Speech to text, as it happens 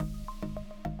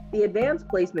The Advanced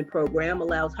Placement Program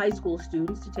allows high school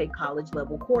students to take college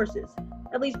level courses.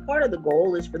 At least part of the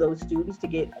goal is for those students to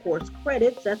get course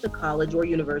credits at the college or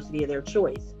university of their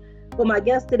choice. But my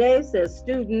guest today says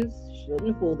students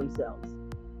shouldn't fool themselves.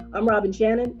 I'm Robin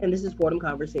Shannon, and this is Fordham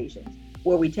Conversations,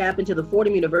 where we tap into the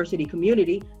Fordham University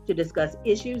community to discuss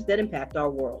issues that impact our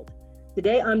world.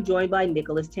 Today, I'm joined by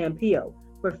Nicholas Tampio,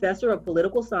 professor of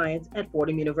political science at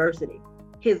Fordham University.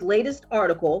 His latest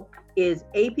article is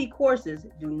AP Courses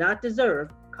Do Not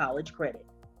Deserve College Credit.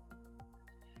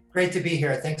 Great to be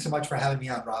here. Thanks so much for having me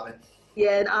on, Robin.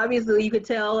 Yeah, and obviously you could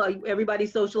tell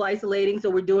everybody's social isolating, so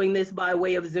we're doing this by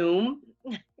way of Zoom.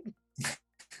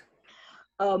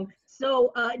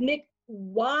 Nick,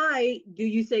 why do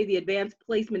you say the advanced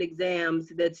placement exams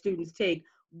that students take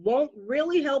won't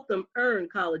really help them earn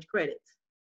college credits?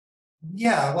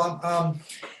 Yeah, well,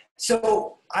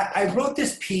 so I wrote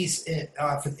this piece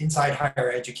for Inside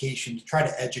Higher Education to try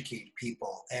to educate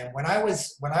people. And when I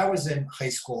was in high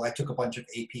school, I took a bunch of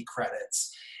AP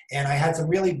credits, and I had some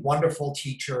really wonderful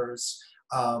teachers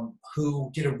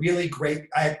who did a really great.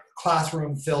 I had a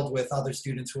classroom filled with other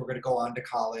students who were going to go on to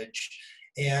college,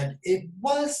 and it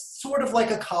was sort of like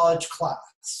a college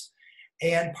class.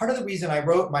 And part of the reason I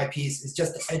wrote my piece is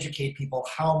just to educate people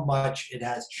how much it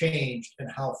has changed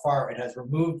and how far it has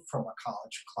removed from a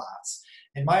college class.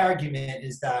 And my argument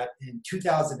is that in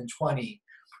 2020,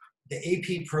 the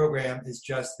AP program is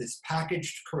just this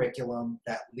packaged curriculum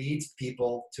that leads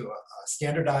people to a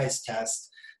standardized test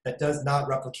that does not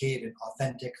replicate an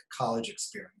authentic college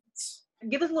experience.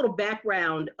 Give us a little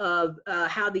background of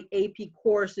how the AP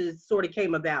courses sort of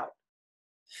came about.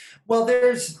 Well,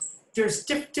 there's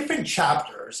different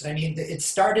chapters. I mean, it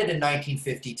started in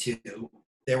 1952.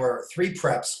 There were 3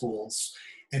 prep schools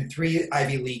and 3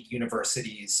 Ivy League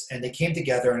universities, and they came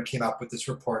together and came up with this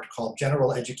report called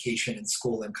General Education in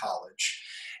School and College.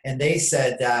 And they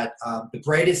said that the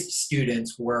brightest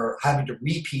students were having to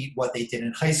repeat what they did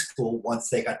in high school once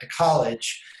they got to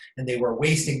college, and they were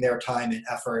wasting their time and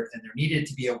effort, and there needed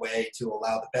to be a way to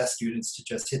allow the best students to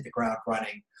just hit the ground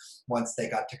running once they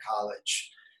got to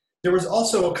college. There was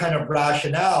also a kind of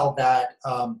rationale that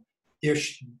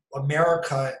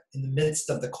America, in the midst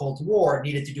of the Cold War,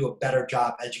 needed to do a better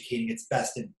job educating its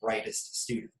best and brightest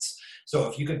students. So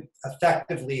if you could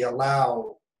effectively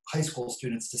allow high school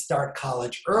students to start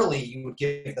college early, you would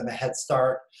give them a head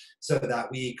start so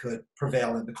that we could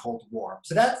prevail in the Cold War.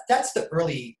 So that's the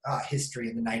early history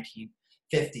in the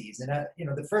 1950s. And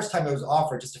the first time it was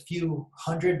offered, just a few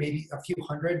hundred, maybe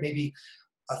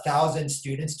 1,000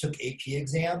 students took AP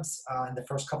exams in the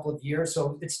first couple of years.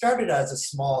 So it started as a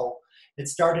small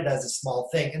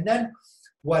thing. And then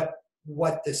what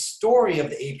the story of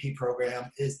the AP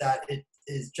program is that it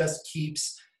just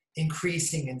keeps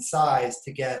increasing in size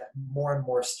to get more and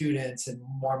more students and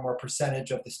more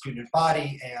percentage of the student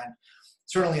body. And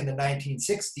certainly in the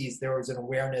 1960s, there was an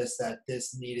awareness that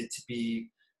this needed to be,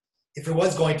 if it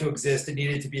was going to exist, it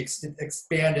needed to be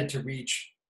expanded to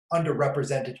reach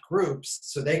underrepresented groups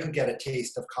so they could get a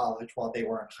taste of college while they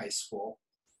were in high school.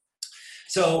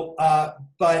 So,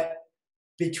 but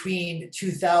between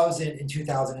 2000 and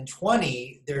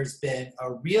 2020, there's been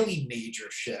a really major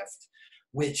shift,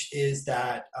 which is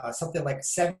that something like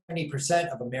 70%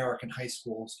 of American high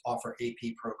schools offer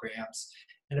AP programs,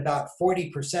 and about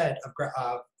 40%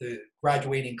 of the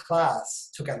graduating class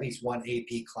took at least one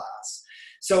AP class.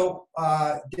 So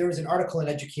there was an article in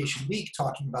Education Week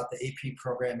talking about the AP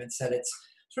program and said it's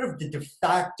sort of the de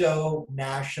facto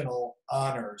national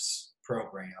honors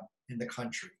program in the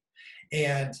country.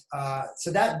 And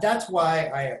so that's why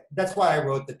I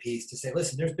wrote the piece, to say,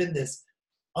 listen, there's been this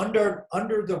under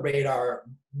the radar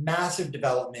massive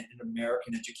development in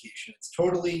American education. It's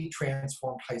totally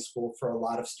transformed high school for a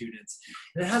lot of students,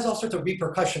 and it has all sorts of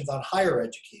repercussions on higher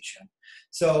education.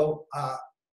 So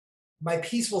my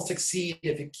piece will succeed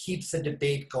if it keeps the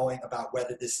debate going about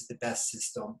whether this is the best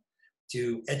system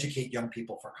to educate young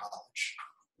people for college.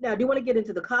 Now, I do want to get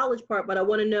into the college part, but I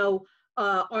want to know,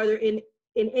 are there in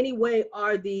any way,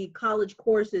 are the college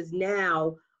courses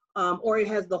now, or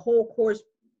has the whole course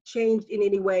changed in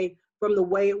any way from the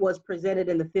way it was presented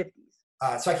in the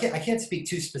 50s? So I can't speak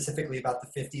too specifically about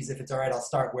the 50s. If it's all right, I'll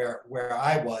start where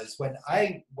I was. When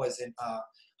I was in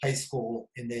high school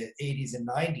in the 80s and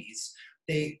 90s,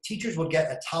 teachers would get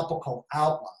a topical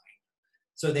outline.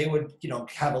 So they would,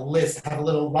 have a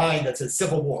little line that says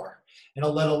Civil War, and a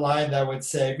little line that would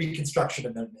say Reconstruction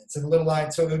Amendments, and a little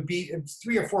line. So it was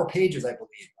 3 or 4 pages, I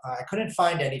believe. I couldn't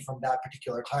find any from that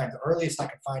particular time. The earliest I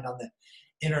could find on the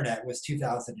internet was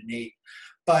 2008.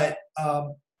 But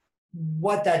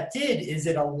what that did is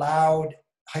it allowed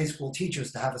high school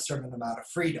teachers to have a certain amount of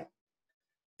freedom.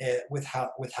 with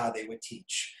how they would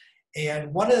teach.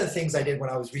 And one of the things I did when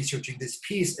I was researching this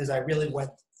piece is I really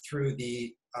went through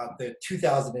the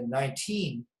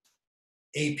 2019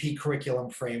 AP curriculum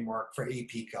framework for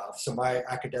AP Gov, so my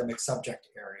academic subject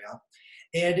area.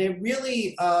 And it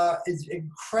really is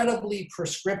incredibly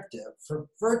prescriptive for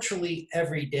virtually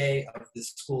every day of the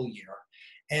school year.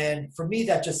 And for me,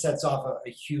 that just sets off a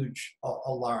huge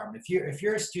alarm. If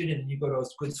you're a student and you go to a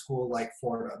good school like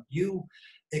Fordham, you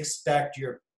expect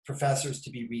your professors to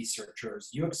be researchers.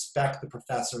 You expect the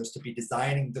professors to be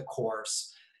designing the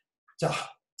course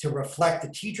to reflect the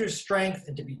teacher's strength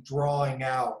and to be drawing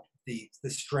out the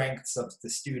strengths of the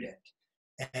student.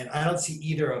 And I don't see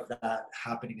either of that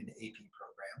happening in the AP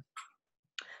program.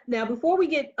 Now, before we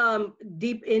get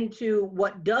deep into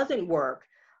what doesn't work,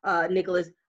 Nicholas,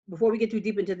 before we get too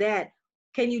deep into that,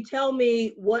 can you tell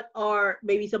me what are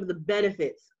maybe some of the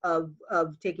benefits of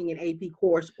taking an AP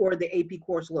course or the AP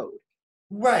course load?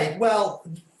 Right. Well,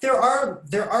 there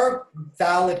are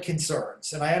valid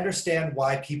concerns, and I understand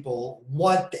why people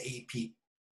want the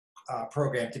AP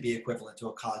program to be equivalent to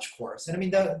a college course. And I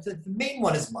mean, the main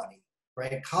one is money,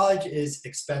 right? College is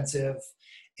expensive,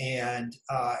 and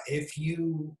if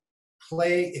you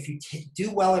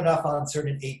do well enough on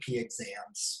certain AP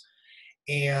exams,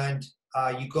 and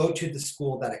you go to the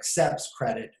school that accepts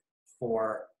credit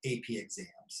for AP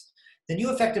exams, then you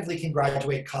effectively can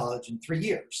graduate college in 3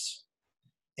 years.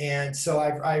 And so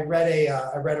I read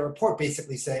a report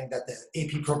basically saying that the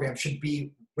AP program should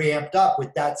be ramped up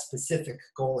with that specific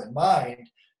goal in mind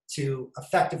to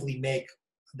effectively make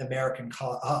the American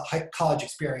college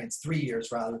experience 3 years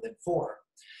rather than 4.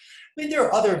 I mean, there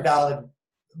are other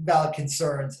valid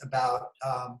concerns about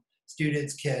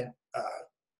students can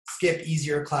skip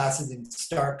easier classes and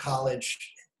start college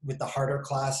with the harder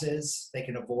classes. They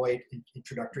can avoid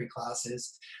introductory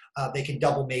classes. They can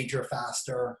double major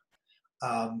faster.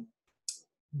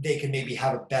 They can maybe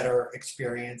have a better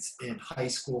experience in high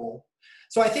school.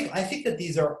 So I think that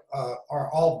these are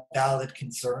all valid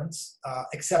concerns,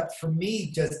 except for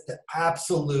me, just the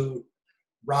absolute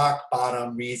rock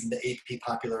bottom reason the AP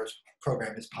Popular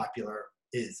program is popular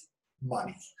is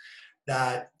money.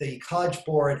 That the College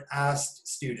Board asked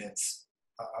students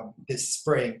this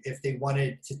spring if they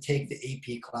wanted to take the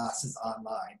AP classes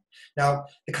online. Now,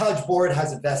 the College Board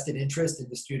has a vested interest in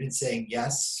the students saying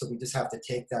yes, so we just have to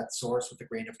take that source with a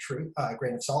grain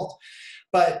of salt.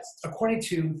 But according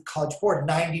to the College Board,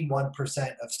 91%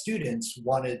 of students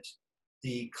wanted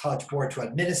the College Board to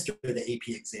administer the AP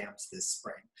exams this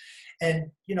spring.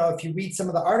 And if you read some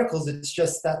of the articles, it's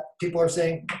just that people are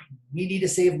saying we need to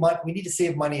save money. We need to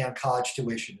save money on college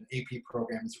tuition. An AP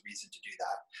program is a reason to do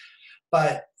that.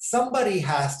 But somebody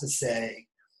has to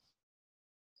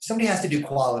do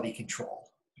quality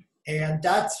control. And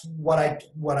that's what I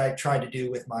try to do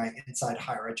with my Inside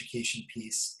Higher Education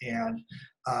piece, and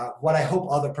what I hope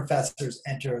other professors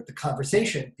enter the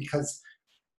conversation, because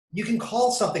you can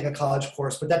call something a college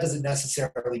course, but that doesn't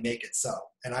necessarily make it so.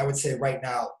 And I would say right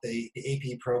now, the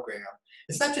AP program,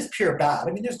 it's not just pure bad.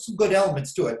 I mean, there's some good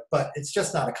elements to it, but it's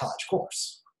just not a college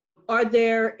course. Are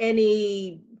there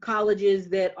any colleges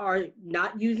that are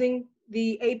not using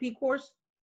the AP course?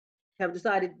 Have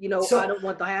decided, I don't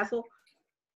want the hassle?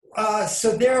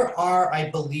 So there are, I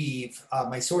believe,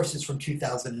 my source is from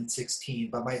 2016,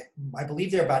 but I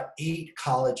believe there are about 8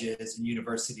 colleges and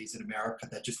universities in America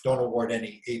that just don't award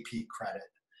any AP credit.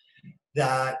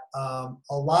 That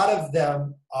a lot of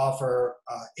them offer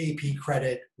AP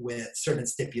credit with certain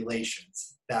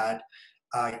stipulations that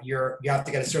you have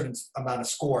to get a certain amount of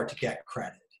score to get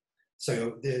credit.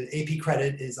 So the AP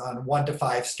credit is on a 1 to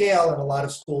 5 scale, and a lot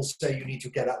of schools say you need to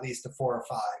get at least a 4 or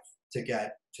 5 to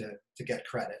get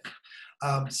credit.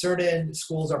 Certain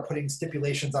schools are putting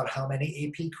stipulations on how many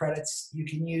AP credits you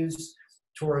can use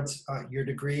towards your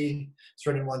degree.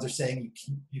 Certain ones are saying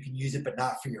you can use it, but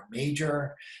not for your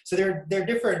major. So there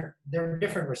are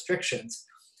different restrictions.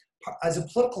 As a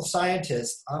political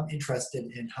scientist, I'm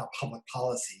interested in how public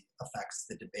policy affects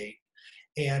the debate.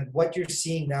 And what you're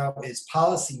seeing now is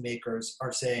policymakers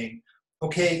are saying,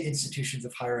 okay, institutions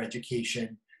of higher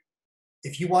education,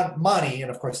 if you want money,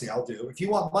 and of course they all do, if you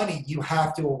want money, you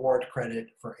have to award credit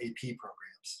for AP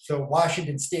programs. So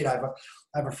Washington State, I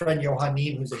have a friend, Johan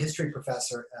Neem, who's a history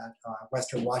professor at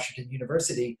Western Washington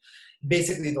University.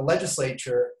 Basically, the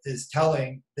legislature is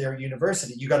telling their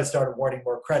university, you got to start awarding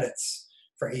more credits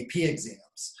for AP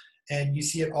exams. And you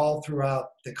see it all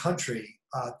throughout the country.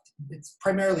 It's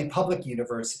primarily public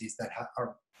universities that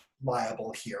are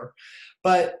liable here.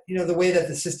 But the way that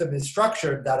the system is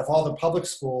structured, that if all the public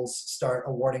schools start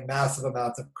awarding massive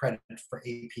amounts of credit for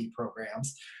AP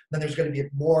programs, then there's going to be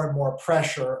more and more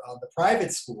pressure on the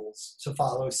private schools to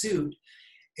follow suit.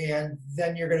 And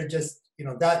then you're going to just,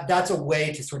 that's a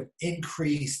way to sort of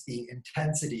increase the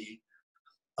intensity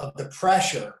of the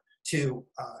pressure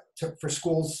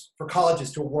for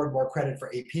colleges to award more credit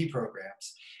for AP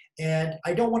programs. And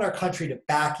I don't want our country to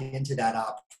back into that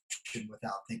option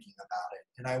without thinking about it.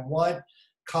 And I want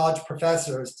college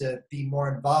professors to be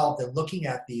more involved in looking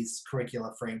at these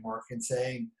curricula framework and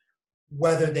saying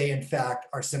whether they in fact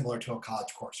are similar to a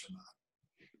college course or not.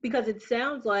 Because it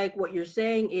sounds like what you're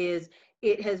saying is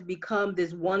it has become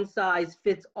this one size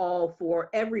fits all for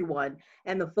everyone.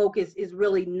 And the focus is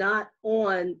really not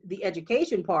on the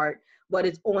education part, but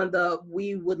it's on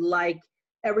we would like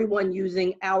everyone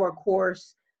using our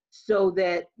course so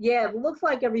that, it looks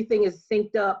like everything is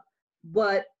synced up,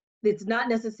 but it's not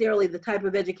necessarily the type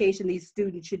of education these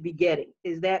students should be getting.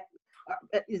 Is that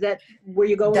where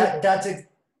you're going? That's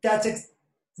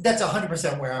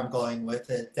 100% where I'm going with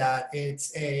it. That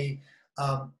it's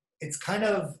kind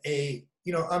of a,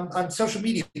 on social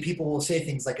media, people will say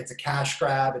things like it's a cash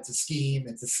grab, it's a scheme,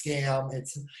 it's a scam.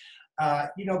 It's,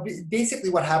 basically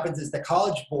what happens is the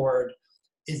College Board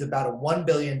is about a $1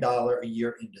 billion a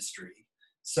year industry.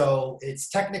 So it's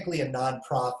technically a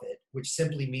nonprofit, which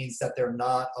simply means that they're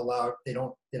not allowed, they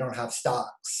don't have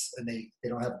stocks and they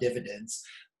don't have dividends,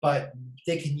 but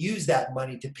they can use that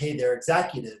money to pay their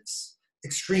executives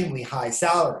extremely high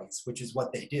salaries, which is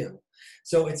what they do.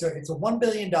 So it's a $1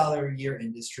 billion a year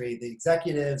industry. The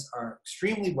executives are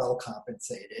extremely well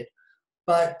compensated,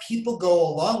 but people go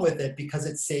along with it because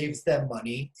it saves them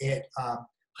money.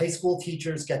 High school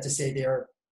teachers get to say they're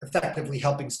effectively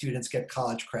helping students get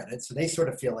college credit, so they sort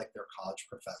of feel like they're college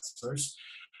professors.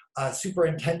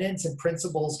 Superintendents and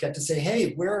principals get to say,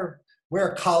 hey, we're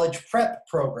a college prep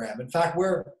program. In fact,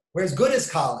 we're as good as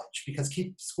college because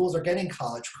schools are getting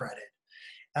college credit.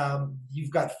 You've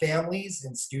got families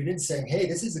and students saying, hey,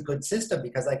 this is a good system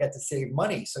because I get to save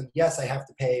money. So yes, I have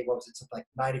to pay, something like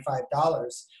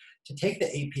 $95 to take the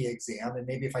AP exam. And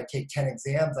maybe if I take 10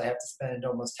 exams, I have to spend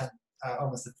almost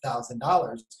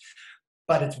 $1,000.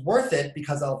 But it's worth it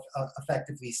because I'll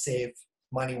effectively save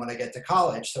money when I get to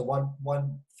college. So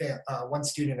one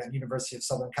student at University of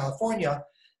Southern California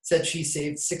said she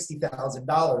saved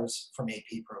 $60,000 from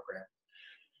AP program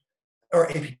or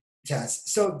AP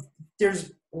tests. So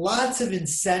there's lots of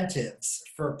incentives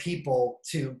for people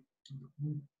to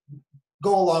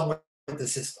go along with the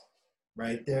system,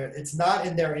 right? It's not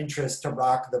in their interest to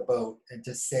rock the boat and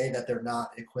to say that they're not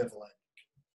equivalent.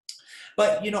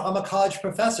 But, I'm a college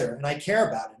professor and I care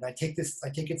about it and I take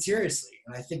it seriously.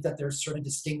 And I think that there's certain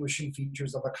distinguishing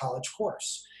features of a college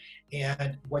course.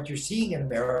 And what you're seeing in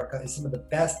America is some of the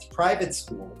best private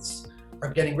schools are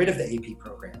getting rid of the AP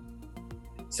program.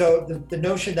 So the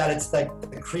notion that it's like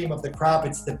the cream of the crop,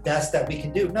 it's the best that we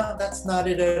can do. No, that's not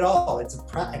it at all. It's a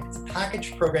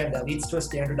packaged program that leads to a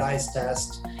standardized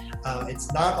test.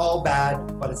 It's not all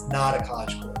bad, but it's not a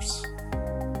college course.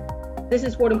 This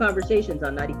is Fordham Conversations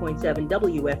on 90.7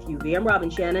 WFUV. I'm Robin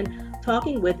Shannon,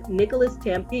 talking with Nicholas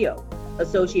Tampio,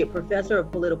 Associate Professor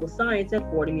of Political Science at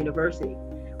Fordham University.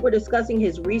 We're discussing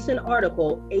his recent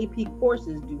article, AP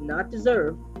Courses Do Not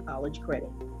Deserve College Credit.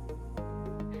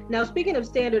 Now, speaking of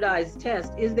standardized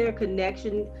tests, is there a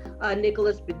connection,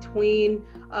 Nicholas, between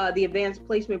the Advanced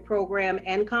Placement Program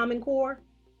and Common Core?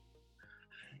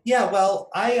 Yeah, well,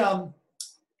 I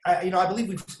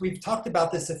believe we've talked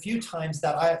about this a few times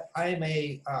that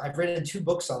I've written 2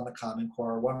 books on the Common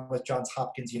Core, one with Johns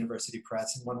Hopkins University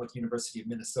Press and one with University of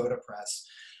Minnesota Press.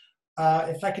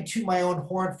 If I could toot my own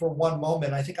horn for one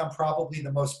moment, I think I'm probably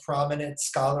the most prominent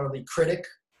scholarly critic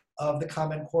of the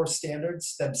Common Core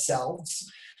standards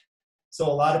themselves. So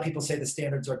a lot of people say the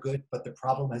standards are good, but the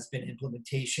problem has been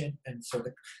implementation. And so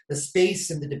the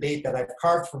space in the debate that I've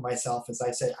carved for myself is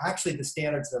I say, actually, the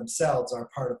standards themselves are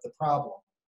part of the problem.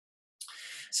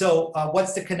 So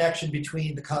what's the connection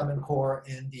between the Common Core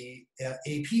and the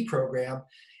AP program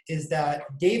is that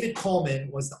David Coleman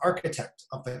was the architect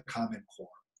of the Common Core.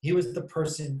 He was the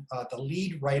person, the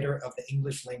lead writer of the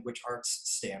English language arts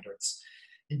standards.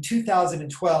 In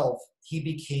 2012, he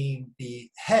became the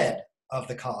head of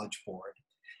the College Board.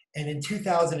 And in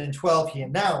 2012, he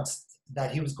announced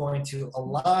that he was going to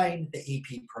align the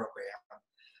AP program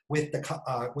with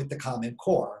the Common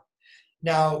Core.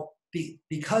 Now,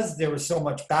 because there was so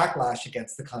much backlash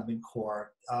against the Common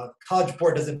Core, College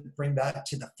Board doesn't bring that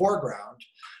to the foreground,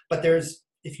 but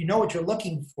if you know what you're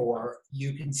looking for,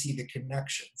 you can see the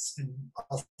connections. And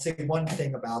I'll say one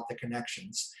thing about the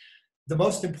connections. The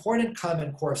most important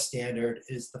Common Core standard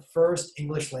is the first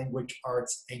English language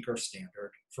arts anchor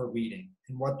standard for reading.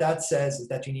 And what that says is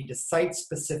that you need to cite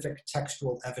specific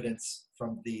textual evidence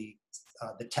from the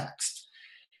text.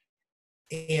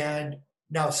 And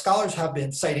now scholars have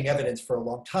been citing evidence for a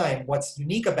long time. What's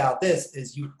unique about this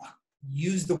is you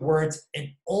use the words and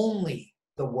only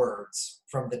the words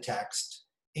from the text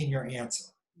in your answer.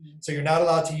 So you're not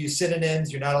allowed to use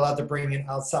synonyms. You're not allowed to bring in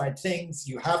outside things.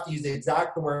 You have to use the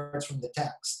exact words from the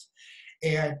text.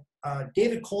 And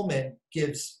David Coleman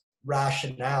gives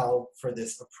rationale for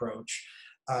this approach.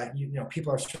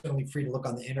 People are certainly free to look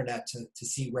on the internet to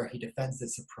see where he defends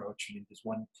this approach. I mean, there's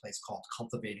one place called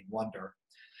Cultivating Wonder.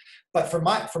 But from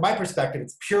my perspective,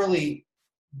 it's purely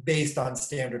based on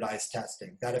standardized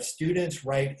testing, that if students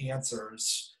write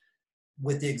answers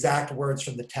with the exact words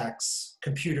from the text,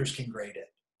 computers can grade it.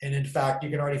 And in fact,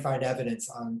 you can already find evidence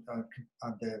on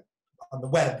the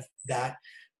web that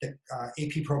the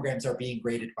AP programs are being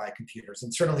graded by computers.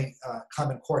 And certainly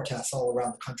Common Core tests all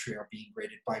around the country are being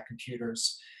graded by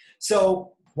computers.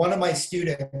 So one of my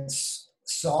students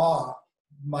saw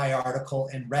my article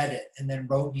and read it and then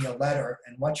wrote me a letter.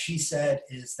 And what she said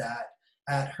is that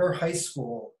at her high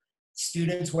school,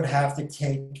 students would have to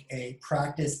take a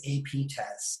practice AP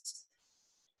test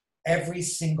every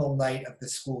single night of the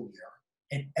school year.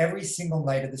 And every single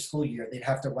night of the school year, they'd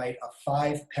have to write a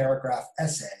 5-paragraph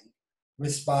essay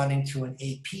responding to an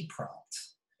AP prompt.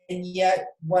 And yet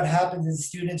what happens is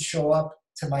students show up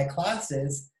to my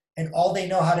classes and all they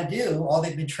know how to do, all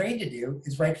they've been trained to do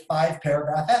is write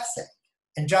 5-paragraph essay.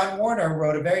 And John Warner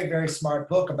wrote a very, very smart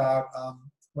book about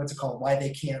Why They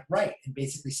Can't Write, and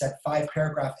basically said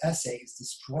 5-paragraph essay is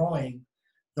destroying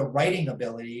the writing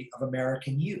ability of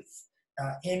American youth.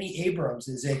 Annie Abrams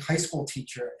is a high school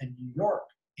teacher in New York,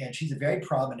 and she's a very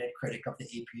prominent critic of the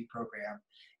AP program.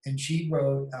 And she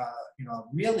wrote a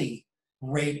really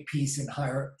great piece in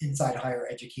Inside Higher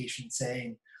Education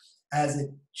saying,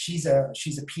 she's a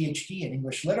PhD in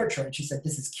English literature, and she said,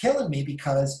 this is killing me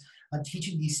because I'm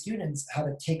teaching these students how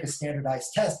to take a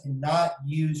standardized test and not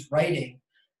use writing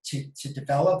to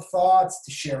develop thoughts,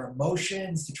 to share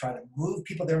emotions, to try to move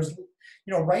people.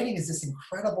 Writing is this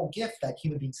incredible gift that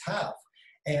human beings have.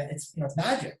 And it's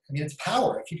magic. I mean, it's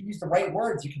power. If you can use the right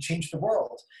words, you can change the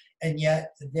world. And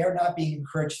yet they're not being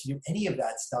encouraged to do any of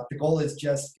that stuff. The goal is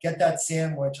just get that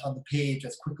sandwich on the page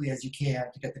as quickly as you can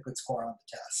to get the good score on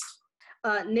the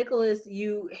test. Nicholas,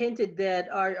 you hinted that,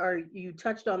 or you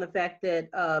touched on the fact that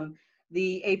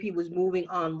the AP was moving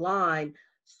online.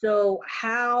 So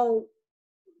how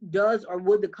does or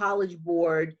would the College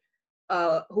Board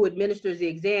who administers the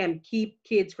exam keep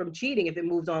kids from cheating if it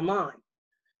moves online?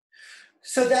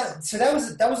 So that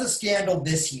was a scandal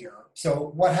this year.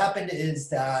 So what happened is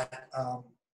that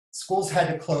schools had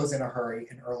to close in a hurry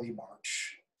in early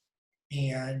March,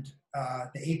 and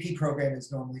the AP program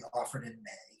is normally offered in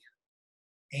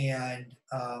May, and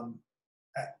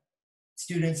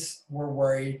students were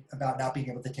worried about not being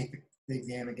able to take the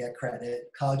exam and get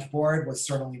credit. College Board was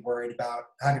certainly worried about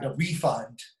having to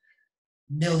refund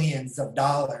millions of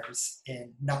dollars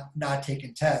in not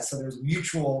taking tests. So there's a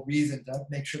mutual reason to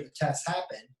make sure the tests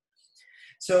happen.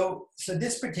 So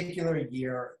this particular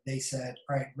year, they said,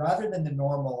 all right, rather than the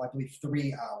normal, I believe,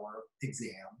 3-hour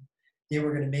exam, they were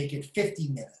going to make it 50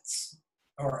 minutes,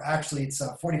 or actually it's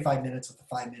 45 minutes with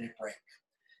a 5-minute break.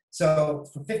 So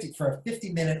for a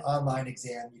 50-minute online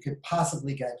exam, you could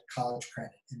possibly get college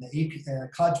credit. And the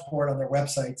College Board on their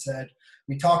website said,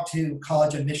 we talked to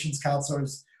college admissions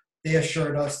counselors. They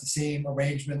assured us the same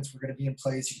arrangements were going to be in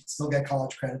place. You can still get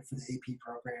college credit for the AP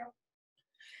program.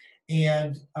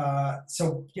 And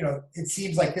so it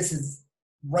seems like this is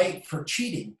ripe for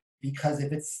cheating, because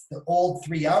if it's the old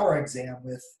 3-hour exam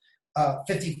with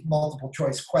 50 multiple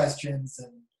choice questions,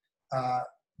 and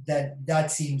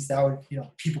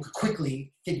people could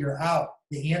quickly figure out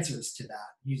the answers to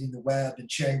that using the web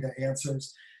and sharing their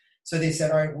answers. So they said,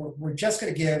 all right, we're just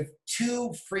going to give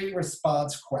 2 free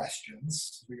response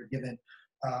questions. We were given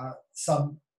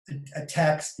a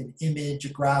text, an image, a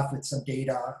graph with some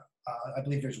data. I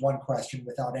believe there's one question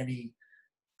without any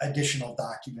additional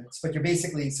documents. But you're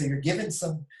given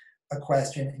a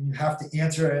question, and you have to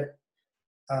answer it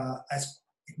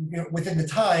within the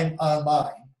time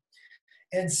online.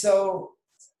 And so,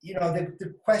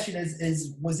 the question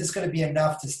is, was this going to be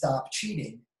enough to stop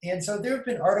cheating? And so there have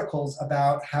been articles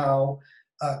about how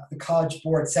the College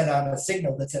Board sent out a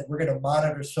signal that said, we're going to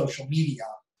monitor social media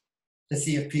to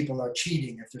see if people are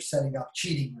cheating, if they're setting up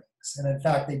cheating rings. And in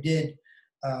fact, they did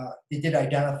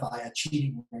identify a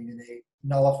cheating ring, and they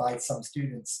nullified some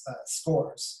students'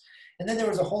 scores. And then there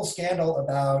was a whole scandal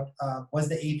about, was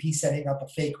the AP setting up a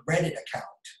fake Reddit account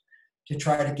to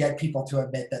try to get people to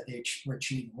admit that they were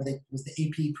cheating, was the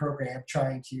AP program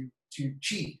trying to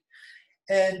cheat.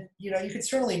 And you can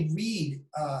certainly read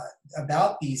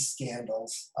about these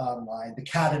scandals online, the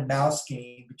cat and mouse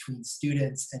game between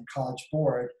students and College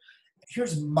Board.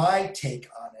 Here's my take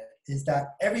on it: is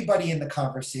that everybody in the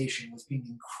conversation was being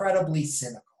incredibly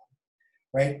cynical,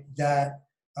 right? That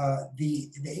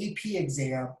the AP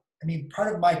exam. I mean,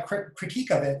 part of my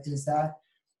critique of it is that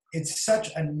it's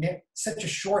such a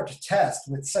short test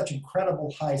with such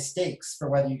incredible high stakes for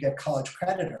whether you get college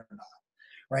credit or not,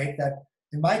 right? That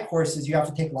in my courses, you have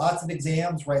to take lots of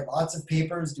exams, write lots of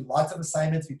papers, do lots of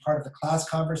assignments, be part of the class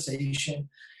conversation.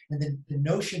 And then the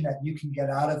notion that you can get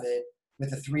out of it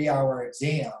with a 3-hour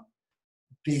exam,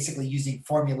 basically using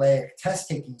formulaic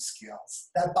test-taking skills,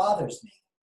 that bothers me.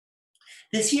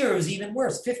 This year it was even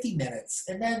worse, 50 minutes.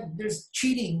 And then there's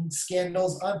cheating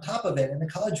scandals on top of it. And the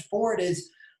College Board is,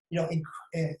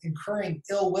 incurring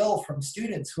ill will from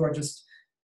students who are just,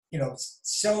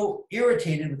 so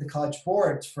irritated with the College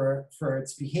Board for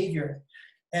its behavior.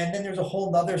 And then there's a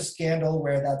whole other scandal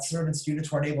where that certain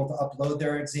students weren't able to upload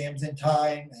their exams in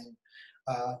time.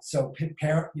 And so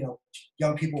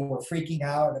young people were freaking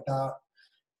out about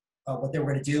what they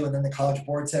were going to do. And then the College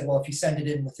Board said, well, if you send it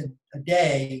in within a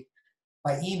day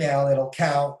by email, it'll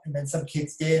count. And then some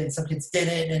kids did and some kids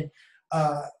didn't. And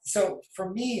so for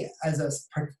me, as a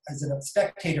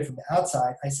spectator from the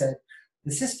outside, I said,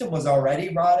 the system was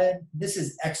already rotten. This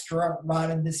is extra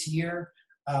rotten this year.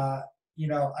 I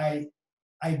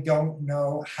don't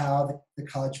know how the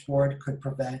College Board could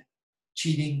prevent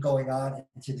cheating going on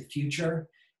into the future.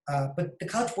 But the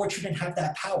College Board shouldn't have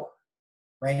that power,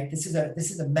 right? This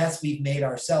is a mess we've made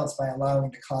ourselves by allowing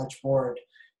the College Board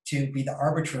to be the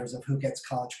arbiters of who gets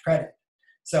college credit.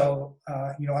 So,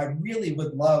 I really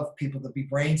would love people to be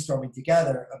brainstorming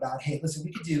together about, hey, listen,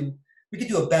 we could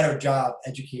do a better job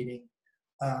educating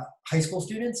high school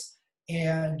students,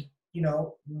 and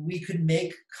we could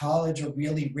make college a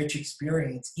really rich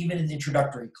experience, even in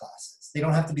introductory classes. They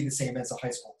don't have to be the same as a high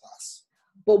school class.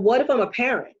 But what if I'm a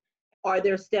parent? Are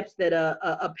there steps that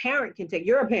a parent can take?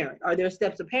 You're a parent. Are there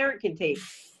steps a parent can take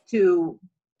to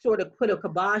sort of put a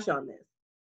kibosh on this?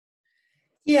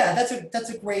 Yeah, that's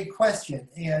a great question.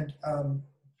 And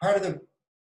part of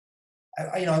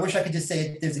I wish I could just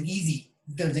say there's an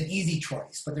easy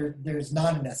choice, but there's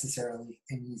not necessarily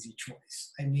an easy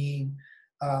choice. I mean,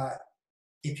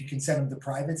 if you can send them to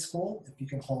private school, if you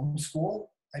can homeschool,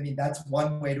 I mean, that's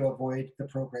one way to avoid the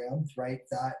programs, right?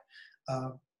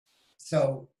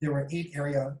 So there were 8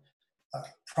 area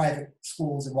private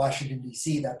schools in Washington,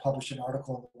 D.C. that published an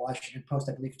article in the Washington Post,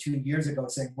 I believe 2 years ago,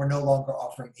 saying we're no longer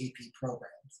offering AP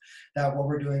programs. That what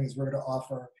we're doing is we're going to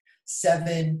offer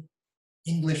 7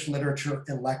 English literature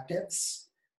electives.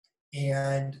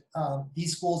 And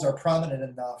these schools are prominent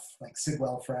enough, like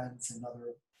Sidwell Friends and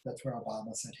other, that's where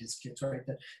Obama sent his kids, right?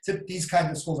 So these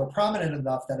kinds of schools are prominent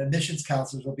enough that admissions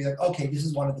counselors will be like, okay, this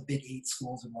is one of the big 8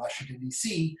 schools in Washington,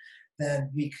 D.C.,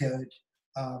 then we could,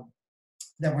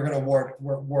 then we're going to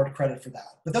award credit for that.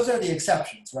 But those are the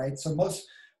exceptions, right? So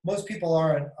most people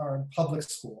are in public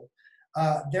school.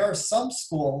 There are some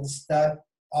schools that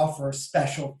offer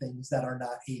special things that are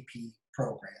not AP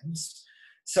programs.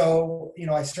 So,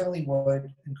 I certainly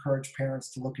would encourage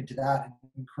parents to look into that and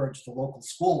encourage the local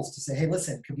schools to say, hey,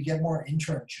 listen, could we get more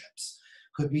internships?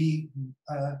 Could we,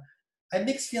 I have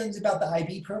mixed feelings about the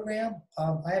IB program.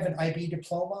 I have an IB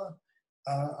diploma.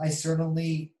 I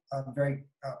certainly am very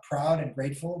proud and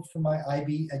grateful for my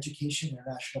IB education,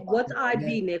 International Baccalaureate. What's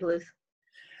IB, Nicholas?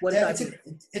 What is IB?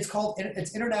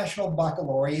 It's International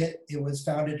Baccalaureate. It was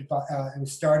founded by, it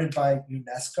was started by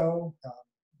UNESCO,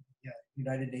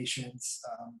 United Nations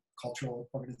Cultural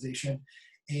Organization,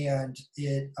 and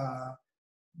it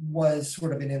was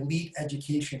sort of an elite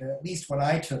education. And at least when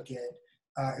I took it,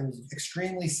 it was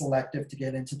extremely selective to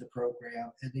get into the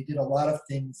program, and they did a lot of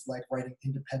things like writing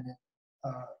independent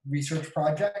research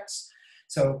projects.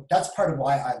 So that's part of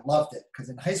why I loved it, because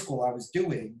in high school I was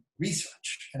doing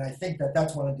research, and I think that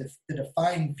that's one of the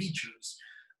defining features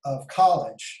of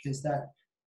college is that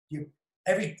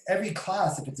every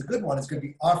class, if it's a good one, is going to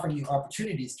be offering you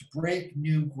opportunities to break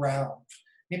new ground.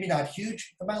 Maybe not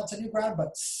huge amounts of new ground,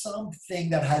 but something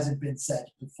that hasn't been said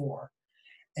before.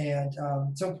 And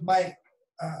so I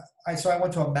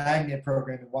went to a magnet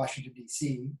program in Washington,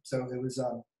 D.C. So it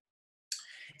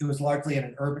was largely in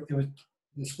an urban.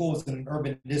 The school was in an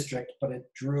urban district, but it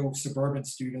drew suburban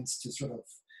students to sort of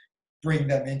bring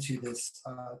them into this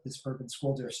urban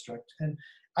school district. And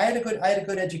I had a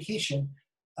good education.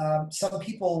 Some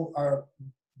people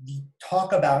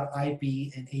talk about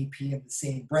IB and AP in the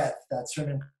same breath, that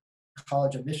certain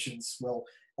college admissions will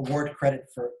award credit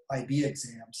for IB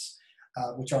exams,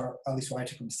 which are, at least when I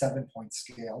took them, 7-point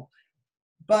scale.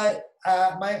 But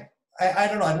I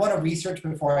don't know, I'd want to research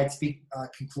before I'd speak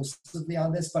conclusively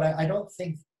on this, but I don't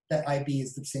think that IB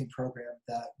is the same program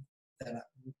that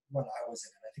when I was in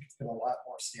it. I think it's been a lot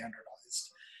more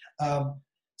standardized.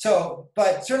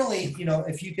 But certainly,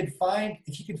 if you could find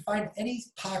any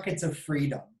pockets of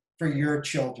freedom for your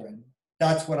children,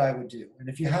 that's what I would do. And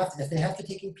if they have to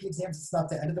take AP exams, it's not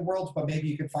the end of the world, but maybe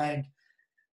you could find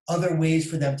other ways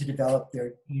for them to develop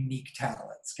their unique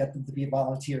talents, get them to be a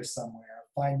volunteer somewhere,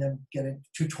 find them, get a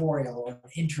tutorial or an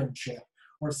internship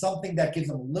or something that gives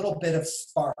them a little bit of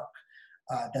spark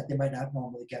that they might not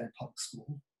normally get in public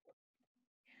school.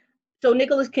 So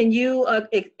Nicholas, can you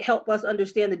help us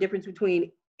understand the difference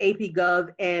between AP Gov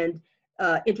and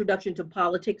Introduction to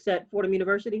Politics at Fordham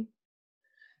University?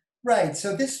 Right.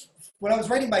 So when I was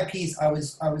writing my piece, I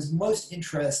was most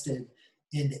interested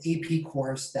in the AP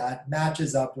course that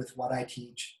matches up with what I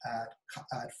teach at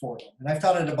Fordham. And I've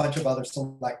taught at a bunch of other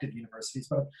selected universities,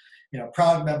 but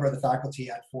proud member of the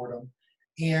faculty at Fordham.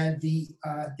 And the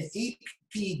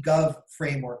AP Gov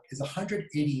framework is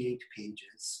 188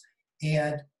 pages.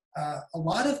 And a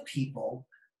lot of people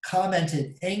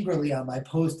commented angrily on my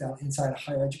post out inside of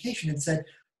higher education and said,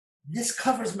 this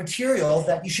covers material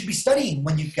that you should be studying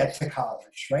when you get to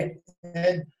college, right?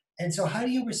 And so how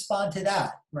do you respond to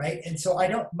that, right? And so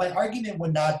my argument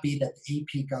would not be that the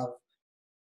AP Gov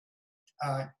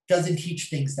doesn't teach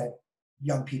things that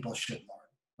young people should learn,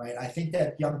 right? I think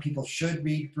that young people should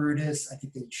read Brutus. I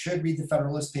think they should read the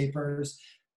Federalist Papers,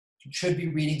 should be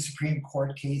reading Supreme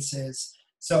Court cases.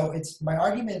 So my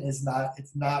argument is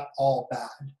it's not all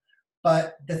bad.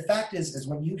 But the fact is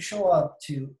when you show up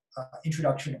to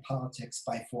Introduction to Politics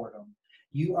by Fordham,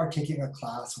 you are taking a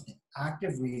class with an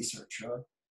active researcher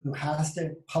who has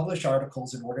to publish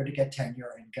articles in order to get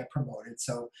tenure and get promoted.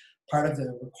 So part of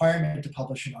the requirement to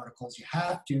publish an article is you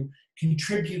have to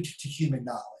contribute to human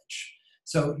knowledge.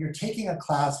 So you're taking a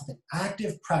class with an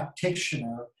active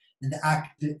practitioner in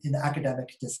the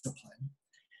academic discipline.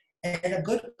 And a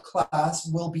good class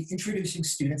will be introducing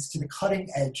students to the cutting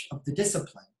edge of the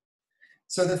discipline.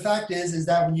 So the fact is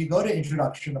that when you go to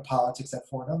Introduction to Politics at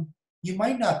Fordham, you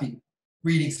might not be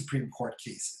reading Supreme Court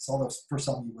cases, although for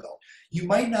some you will. You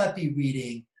might not be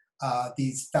reading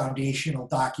these foundational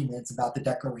documents about the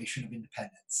Declaration of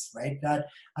Independence, right? That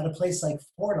at a place like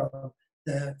Fordham,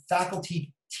 the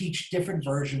faculty teach different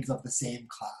versions of the same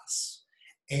class.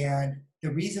 And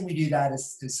the reason we do that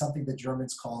is something the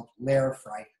Germans called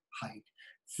Lehrfreiheit,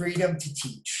 freedom to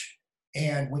teach.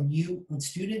 And when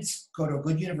students go to a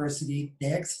good university,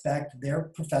 they expect their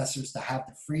professors to have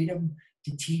the freedom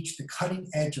to teach the cutting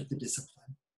edge of the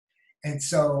discipline. And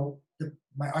so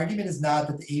my argument is not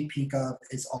that the AP Gov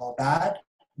is all bad.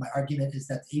 My argument is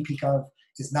that the AP Gov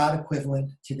is not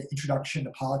equivalent to the Introduction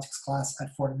to Politics class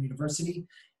at Fordham University.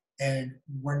 And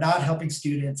we're not helping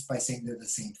students by saying they're the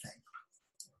same thing.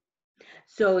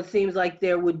 So it seems like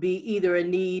there would be either a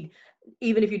need,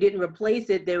 even if you didn't replace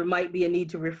it, there might be a need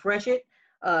to refresh it,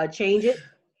 change it.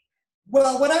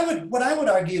 Well, what I would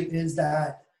argue is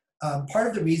that part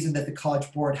of the reason that the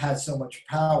College Board has so much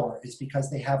power is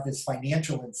because they have this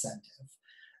financial incentive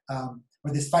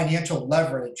or this financial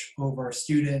leverage over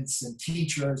students and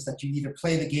teachers that you either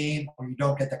play the game or you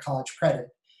don't get the college credit.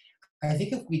 I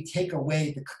think if we take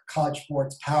away the College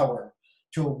Board's power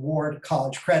to award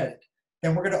college credit,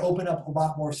 then we're going to open up a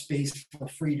lot more space for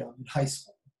freedom in high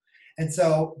school. And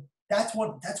so that's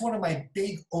one of my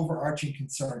big overarching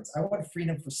concerns. I want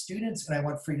freedom for students and I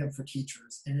want freedom for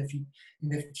teachers. And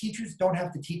if teachers don't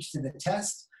have to teach to the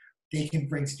test, they can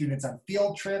bring students on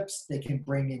field trips, they can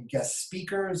bring in guest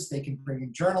speakers, they can bring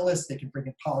in journalists, they can bring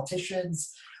in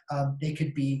politicians, they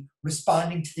could be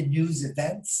responding to the news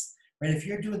events. Right? If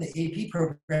you're doing the AP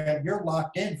program, you're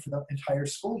locked in for the entire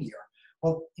school year.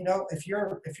 Well, if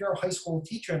you're a high school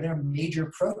teacher and there are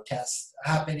major protests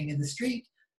happening in the street,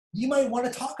 you might want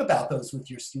to talk about those with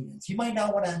your students. You might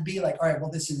not want to be like, all right,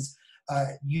 well, this is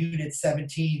unit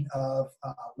 17 of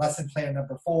lesson plan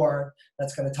number 4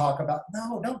 that's going to talk about,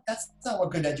 no, that's not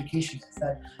what good education is.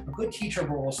 That a good teacher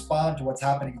will respond to what's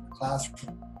happening in the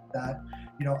classroom. That,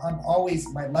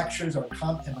 my lectures are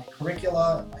and my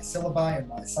curricula, and my syllabi, and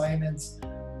my assignments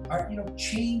are,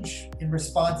 change in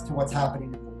response to what's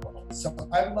happening in the world. So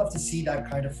I would love to see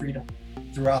that kind of freedom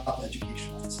throughout the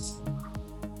educational system.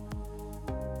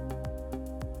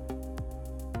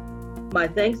 My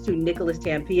thanks to Nicholas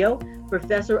Tampio,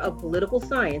 Professor of Political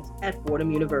Science at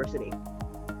Fordham University.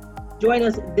 Join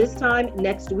us this time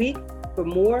next week for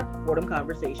more Fordham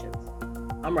Conversations.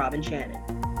 I'm Robin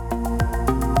Shannon.